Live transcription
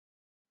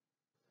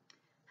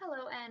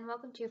Hello and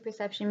welcome to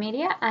Perception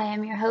Media. I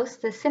am your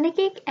host, the Cynic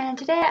Geek, and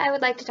today I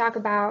would like to talk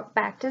about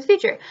Back to the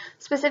Future,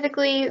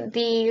 specifically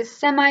the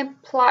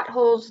semi-plot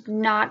holes,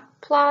 not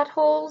plot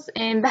holes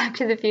in Back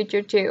to the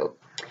Future 2.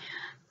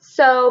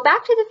 So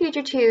Back to the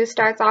Future 2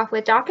 starts off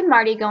with Doc and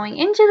Marty going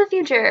into the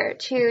future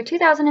to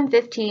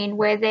 2015,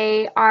 where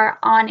they are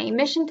on a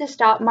mission to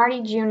stop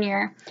Marty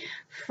Jr.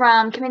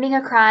 from committing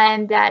a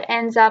crime that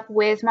ends up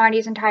with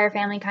Marty's entire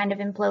family kind of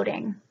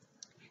imploding.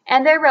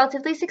 And they're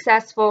relatively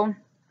successful.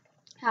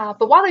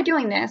 But while they're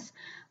doing this,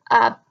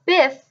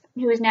 Biff,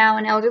 who is now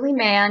an elderly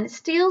man,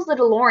 steals the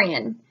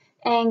DeLorean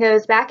and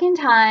goes back in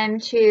time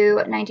to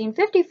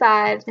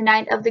 1955, the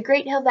night of the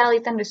Great Hill Valley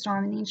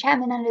Thunderstorm and the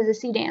Enchantment Under the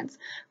Sea Dance,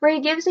 where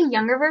he gives a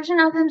younger version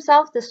of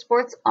himself the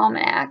Sports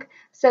Almanac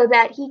so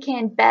that he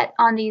can bet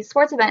on these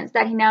sports events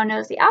that he now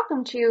knows the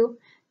outcome to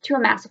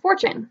amass a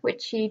fortune,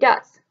 which he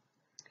does.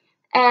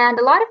 And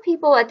a lot of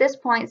people at this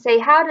point say,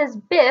 how does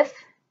Biff,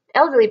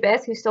 elderly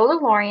Biff, who stole the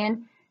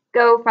DeLorean,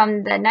 go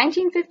from the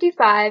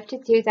 1955 to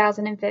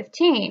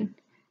 2015?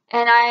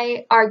 And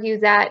I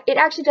argue that it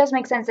actually does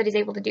make sense that he's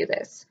able to do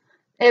this.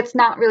 It's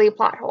not really a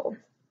plot hole.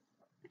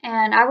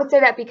 And I would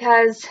say that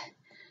because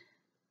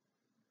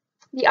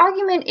the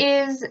argument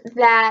is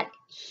that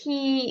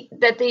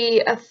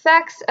the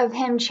effects of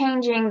him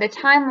changing the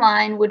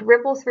timeline would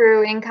ripple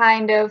through and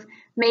kind of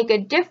make a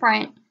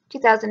different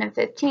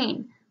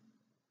 2015.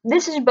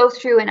 This is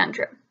both true and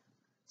untrue.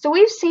 So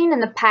we've seen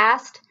in the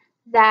past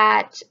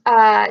that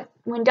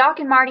when Doc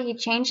and Marty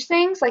change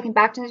things, like in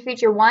Back to the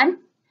Future 1,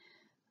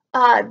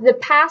 the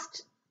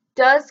past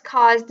does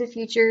cause the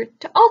future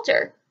to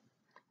alter.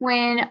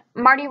 When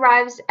Marty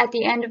arrives at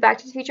the end of Back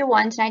to the Future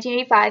 1 to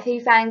 1985, he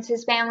finds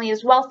his family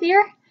is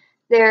wealthier,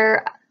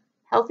 they're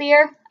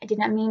healthier. I did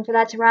not mean for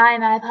that to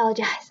rhyme, I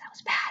apologize, that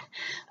was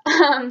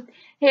bad.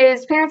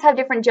 His parents have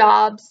different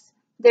jobs,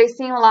 they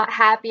seem a lot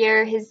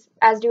happier,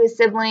 as do his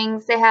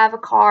siblings, they have a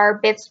car,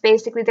 Biff's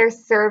basically their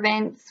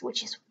servants,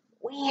 which is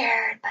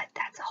weird, but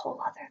that's a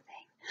whole other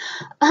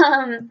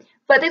thing.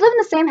 But they live in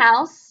the same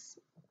house.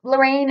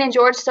 Lorraine and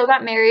George still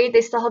got married.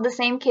 They still have the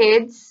same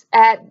kids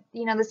at,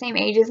 the same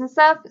ages and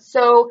stuff.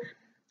 So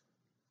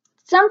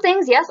some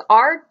things, yes,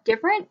 are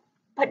different,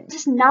 but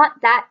just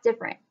not that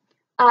different.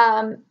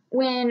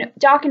 When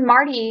Doc and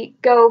Marty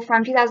go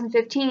from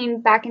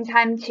 2015 back in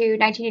time to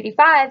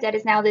 1985, that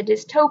is now the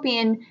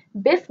dystopian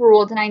Biff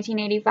ruled to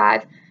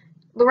 1985,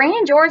 Lorraine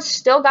and George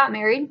still got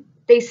married.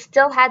 They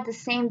still had the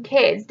same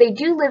kids. They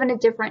do live in a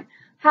different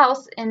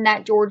house in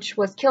that George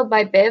was killed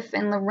by Biff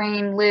and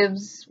Lorraine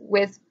lives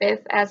with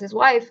Biff as his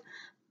wife.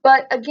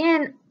 But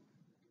again,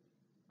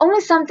 only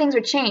some things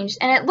are changed.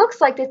 And it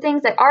looks like the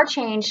things that are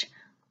changed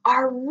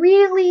are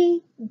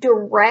really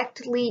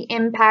directly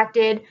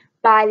impacted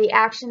by the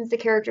actions the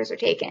characters are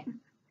taking.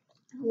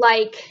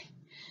 Like,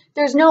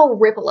 there's no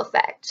ripple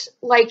effect.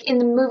 Like in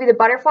the movie The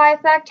Butterfly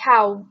Effect,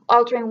 how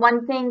altering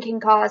one thing can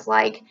cause,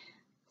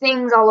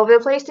 things all over the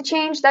place to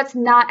change. That's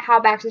not how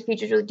Back to the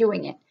Future is really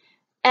doing it.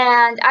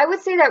 And I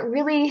would say that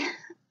really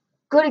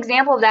good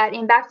example of that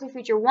in Back to the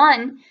Future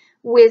 1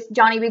 with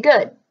Johnny Be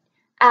Good.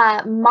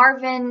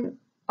 Marvin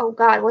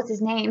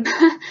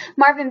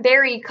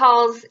Berry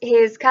calls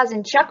his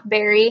cousin Chuck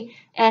Berry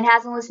and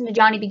has him listen to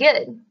Johnny Be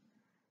Good.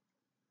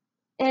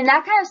 And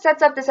that kind of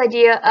sets up this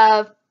idea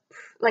of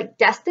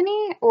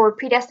destiny or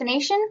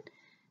predestination,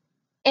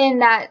 in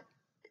that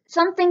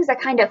some things that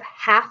kind of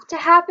have to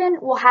happen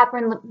will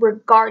happen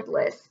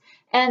regardless.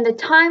 And the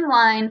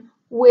timeline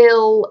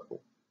will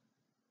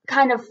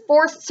kind of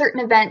force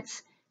certain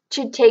events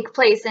to take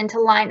place and to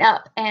line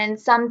up. And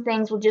some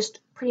things will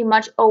just pretty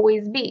much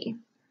always be.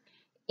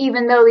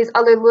 Even though these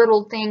other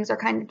little things are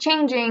kind of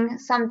changing,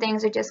 some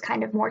things are just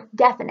kind of more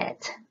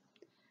definite.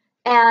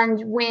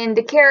 And when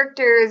the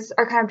characters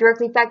are kind of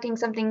directly affecting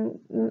something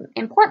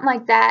important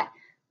like that,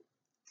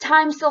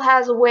 time still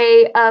has a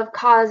way of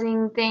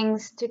causing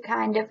things to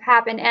kind of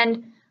happen.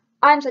 And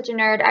I'm such a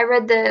nerd. I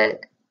read the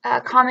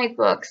comic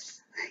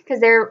books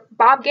because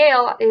Bob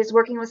Gale is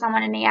working with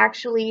someone and he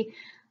actually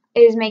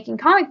is making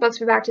comic books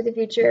for Back to the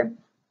Future.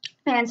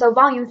 And so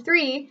Volume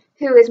 3,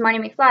 who is Marty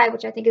McFly,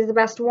 which I think is the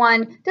best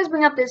one, does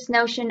bring up this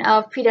notion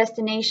of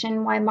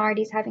predestination, why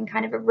Marty's having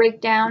kind of a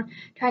breakdown,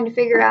 trying to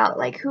figure out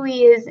who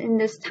he is in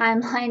this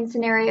timeline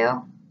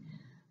scenario.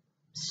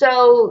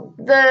 So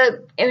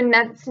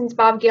since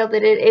Bob Gale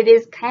did it, it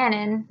is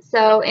canon.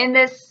 So in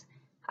this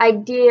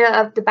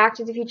idea of the Back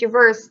to the Future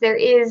verse, there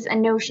is a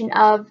notion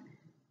of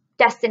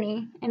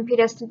destiny and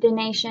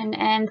predestination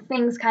and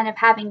things kind of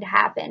having to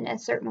happen a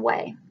certain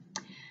way.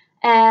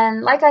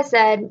 And like I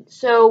said,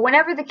 so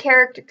whenever the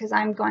character, because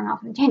I'm going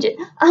off on a tangent,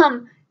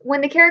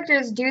 when the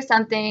characters do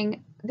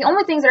something, the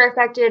only things that are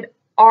affected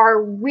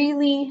are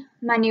really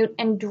minute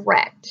and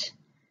direct.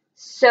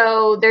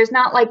 So there's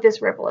not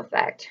this ripple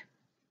effect.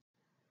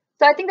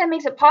 So I think that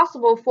makes it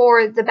possible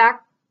for the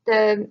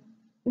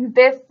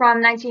Biff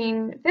from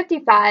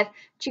 1955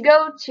 to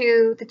go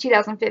to the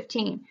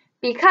 2015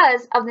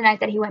 because of the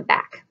night that he went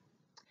back.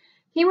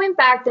 He went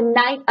back the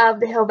night of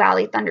the Hill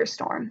Valley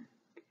Thunderstorm.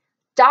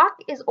 Doc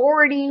is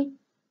already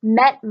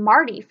met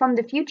Marty from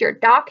the future.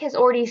 Doc has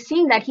already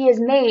seen that he has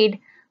made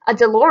a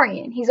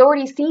DeLorean. He's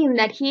already seen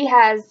that he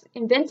has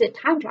invented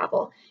time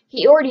travel.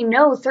 He already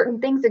knows certain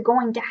things are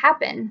going to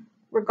happen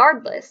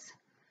regardless.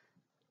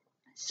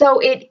 So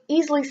it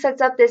easily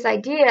sets up this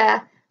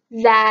idea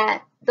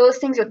that those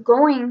things are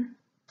going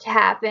to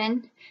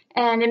happen,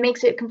 and it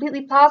makes it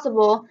completely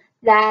plausible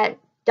that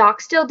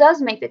Doc still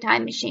does make the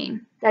time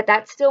machine,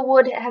 that still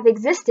would have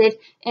existed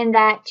in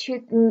that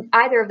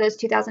either of those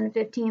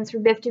 2015s for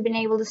Biff to have been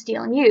able to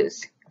steal and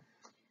use.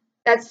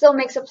 That still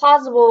makes it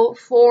plausible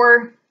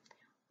for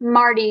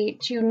Marty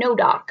to know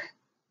Doc,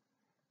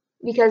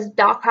 because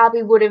Doc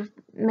probably would have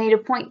made a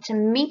point to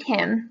meet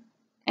him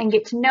and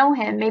get to know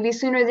him maybe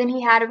sooner than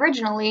he had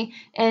originally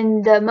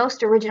in the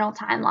most original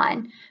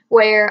timeline,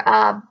 where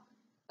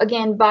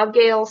again, Bob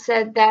Gale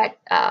said that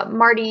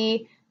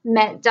Marty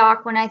met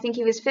Doc when I think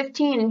he was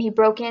 15 and he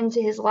broke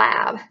into his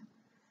lab.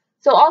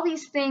 So all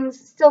these things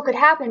still could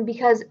happen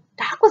because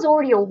Doc was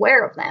already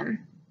aware of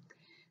them.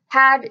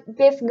 Had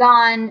Biff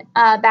gone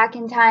back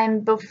in time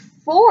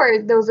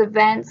before those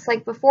events,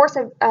 like before,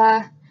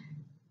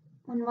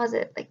 when was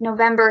it? Like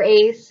November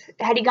 8th,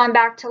 had he gone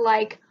back to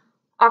like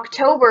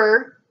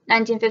October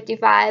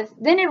 1955,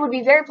 then it would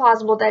be very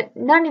plausible that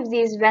none of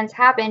these events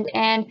happened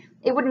and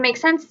it wouldn't make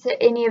sense to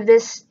any of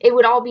this. It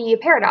would all be a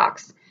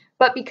paradox.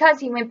 But because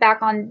he went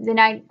back on the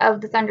night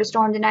of the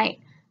thunderstorm, the night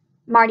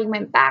Marty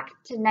went back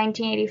to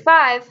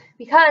 1985,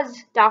 because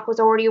Doc was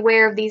already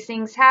aware of these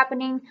things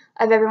happening,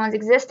 of everyone's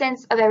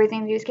existence, of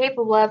everything that he was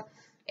capable of,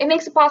 it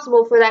makes it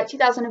possible for that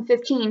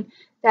 2015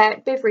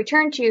 that Biff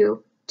returned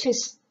to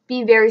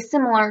be very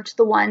similar to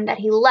the one that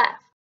he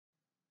left.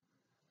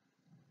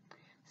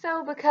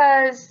 So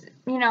because,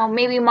 you know,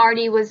 maybe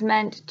Marty was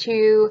meant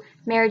to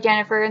marry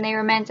Jennifer and they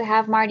were meant to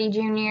have Marty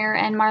Jr.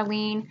 and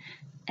Marlene.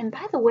 And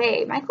by the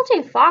way, Michael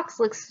J. Fox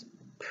looks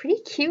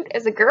pretty cute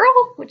as a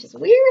girl, which is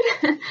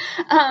weird.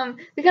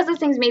 Because those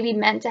things may be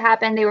meant to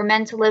happen. They were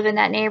meant to live in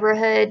that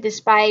neighborhood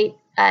despite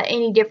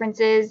any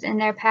differences in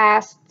their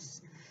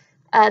pasts.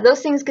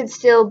 Those things could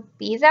still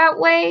be that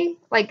way,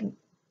 like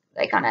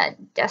on a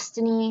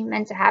destiny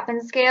meant to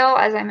happen scale,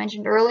 as I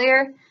mentioned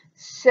earlier.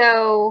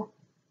 So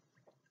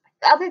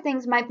other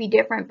things might be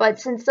different, but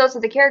since those are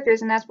the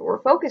characters and that's what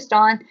we're focused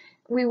on,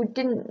 we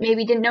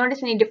didn't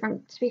notice any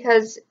difference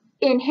because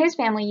in his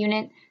family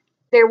unit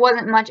there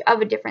wasn't much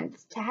of a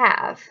difference to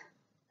have.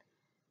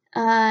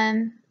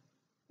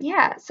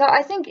 Yeah, so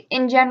I think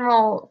in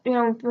general, you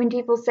know, when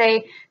people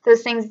say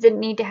those things didn't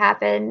need to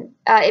happen,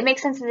 it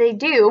makes sense that they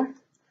do.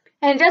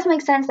 And it does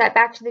make sense that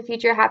Back to the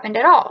Future happened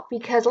at all,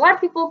 because a lot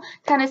of people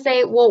kind of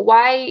say, well,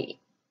 why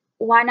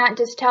not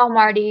just tell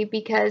Marty,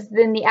 because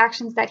then the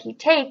actions that he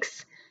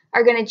takes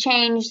are going to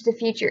change the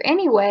future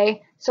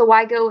anyway, so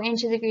why go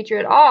into the future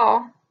at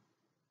all?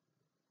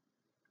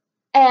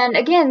 And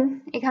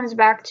again, it comes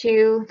back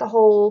to the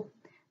whole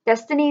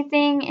destiny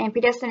thing and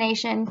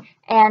predestination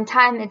and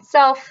time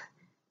itself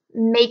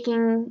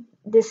making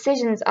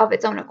decisions of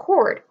its own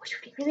accord, which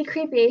would be really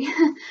creepy.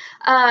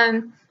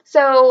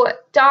 So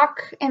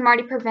Doc and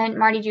Marty prevent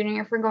Marty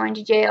Jr. from going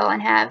to jail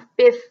and have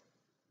Griff,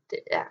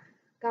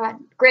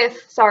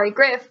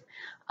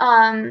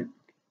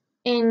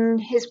 in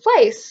his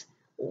place.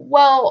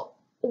 Well,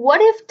 what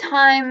if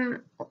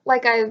time,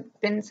 like I've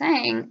been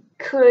saying,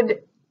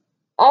 could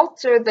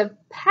alter the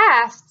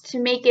past to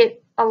make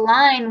it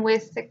align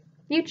with the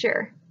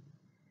future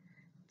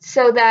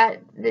so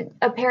that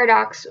a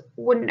paradox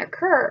wouldn't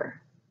occur?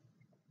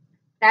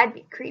 That'd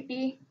be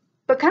creepy,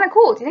 but kind of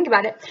cool if you think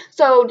about it.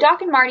 So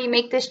Doc and Marty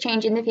make this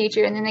change in the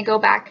future, and then they go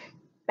back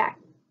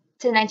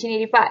to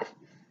 1985,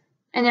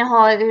 and then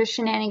all other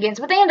shenanigans,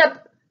 but they end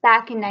up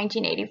back in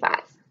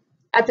 1985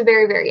 at the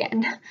very, very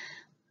end.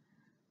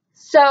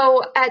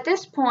 So at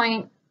this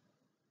point,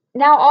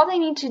 now all they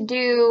need to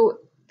do,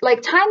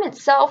 like time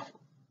itself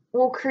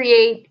will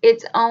create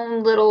its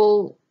own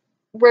little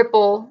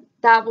ripple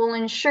that will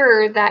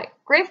ensure that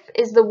Griff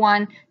is the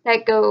one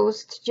that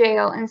goes to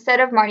jail instead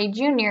of Marty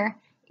Jr.,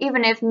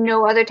 even if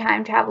no other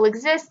time travel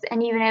exists,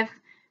 and even if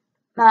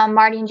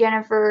Marty and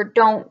Jennifer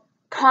don't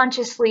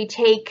consciously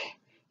take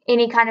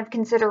any kind of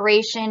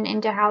consideration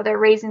into how they're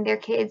raising their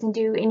kids and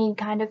do any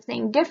kind of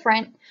thing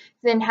different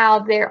than how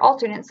their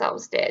alternate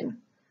selves did.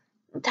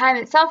 Time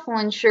itself will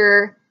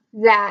ensure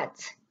that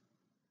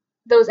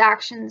those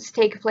actions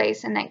take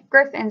place and that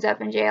Griff ends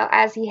up in jail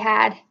as he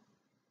had,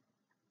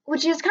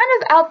 which is kind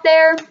of out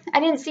there.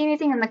 I didn't see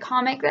anything in the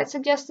comic that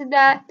suggested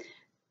that,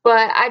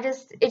 but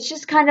it's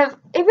just kind of,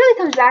 it really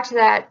comes back to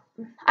that.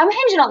 I'm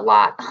hinging a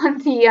lot on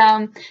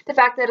the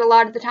fact that a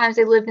lot of the times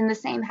they lived in the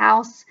same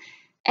house,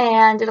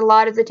 and a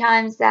lot of the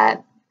times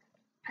that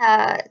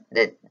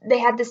they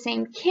had the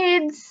same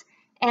kids,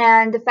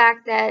 and the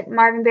fact that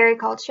Marvin Berry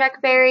called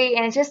Chuck Berry,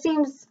 and it just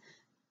seems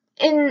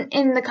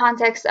in the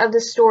context of the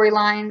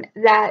storyline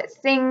that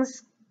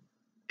things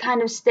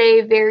kind of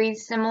stay very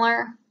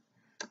similar,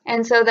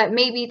 and so that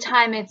maybe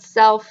time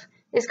itself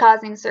is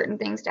causing certain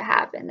things to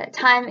happen, that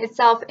time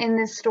itself in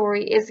this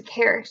story is a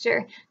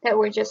character that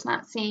we're just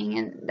not seeing,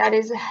 and that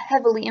is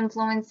heavily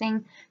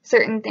influencing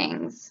certain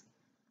things.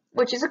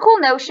 which is a cool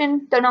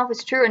notion. Don't know if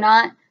it's true or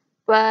not,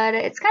 but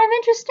it's kind of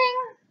interesting.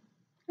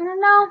 I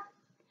don't know.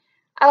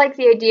 I like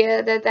the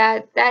idea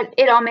that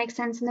it all makes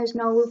sense and there's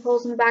no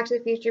loopholes in the Back to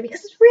the Future,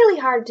 because it's really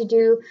hard to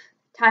do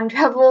time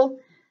travel.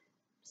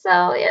 So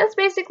yeah, that's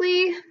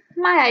basically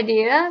my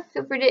idea.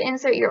 Feel free to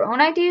insert your own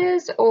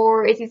ideas,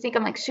 or if you think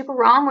I'm like super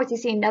wrong, or if you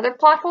see another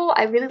plot hole.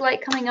 I really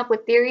like coming up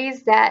with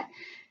theories that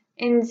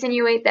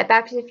insinuate that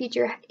Back to the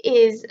Future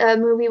is a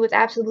movie with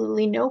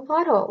absolutely no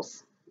plot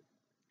holes.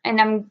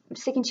 And I'm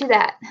sticking to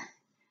that.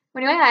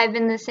 Anyway, I've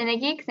been the Cine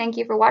Geek. Thank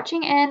you for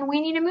watching, and we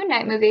need a Moon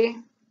Knight movie.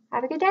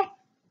 Have a good day.